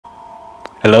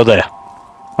Hello there.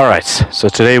 Alright, so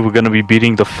today we're going to be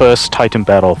beating the first Titan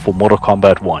battle for Mortal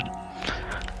Kombat 1.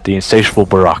 The Insatiable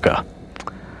Baraka.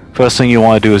 First thing you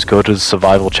want to do is go to the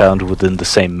survival challenge within the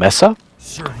same mesa.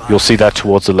 You'll see that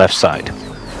towards the left side.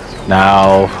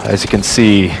 Now, as you can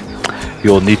see,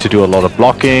 you'll need to do a lot of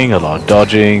blocking, a lot of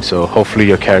dodging, so hopefully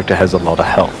your character has a lot of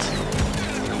health.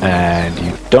 And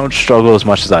you don't struggle as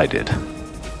much as I did.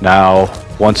 Now,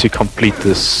 once you complete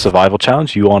this survival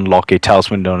challenge, you unlock a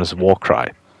talisman known as Warcry.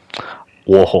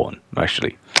 Warhorn,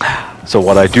 actually. So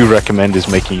what I do recommend is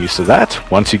making use of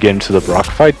that. Once you get into the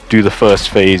Baraka fight, do the first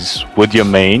phase with your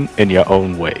main in your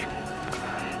own way.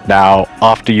 Now,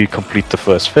 after you complete the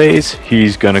first phase,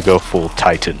 he's gonna go full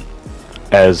Titan,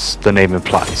 as the name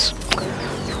implies.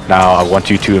 Now, I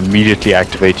want you to immediately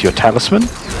activate your talisman,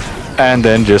 and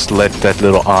then just let that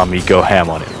little army go ham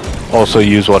on him. Also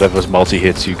use whatever's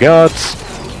multi-hits you got,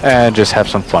 and just have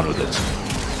some fun with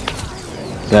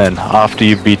it. Then, after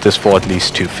you beat this for at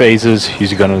least 2 phases,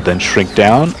 he's gonna then shrink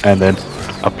down, and then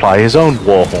apply his own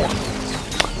Warhorn.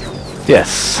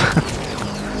 Yes.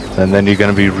 And then you're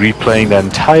gonna be replaying that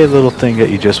entire little thing that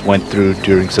you just went through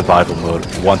during survival mode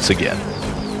once again.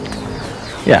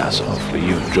 Yeah, so hopefully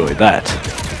you enjoy that.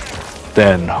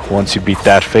 Then, once you beat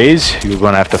that phase, you're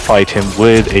gonna have to fight him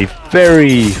with a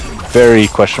very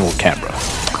questionable camera.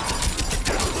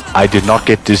 I did not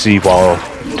get dizzy while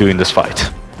doing this fight.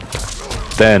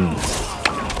 Then,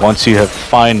 once you have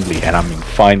finally, and I mean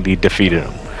finally, defeated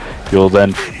him, you'll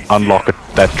then unlock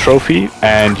that trophy,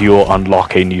 and you'll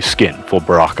unlock a new skin for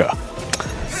Baraka.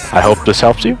 I hope this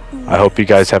helps you. I hope you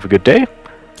guys have a good day.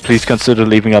 Please consider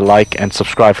leaving a like and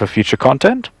subscribe for future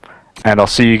content, and I'll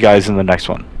see you guys in the next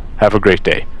one. Have a great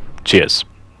day. Cheers.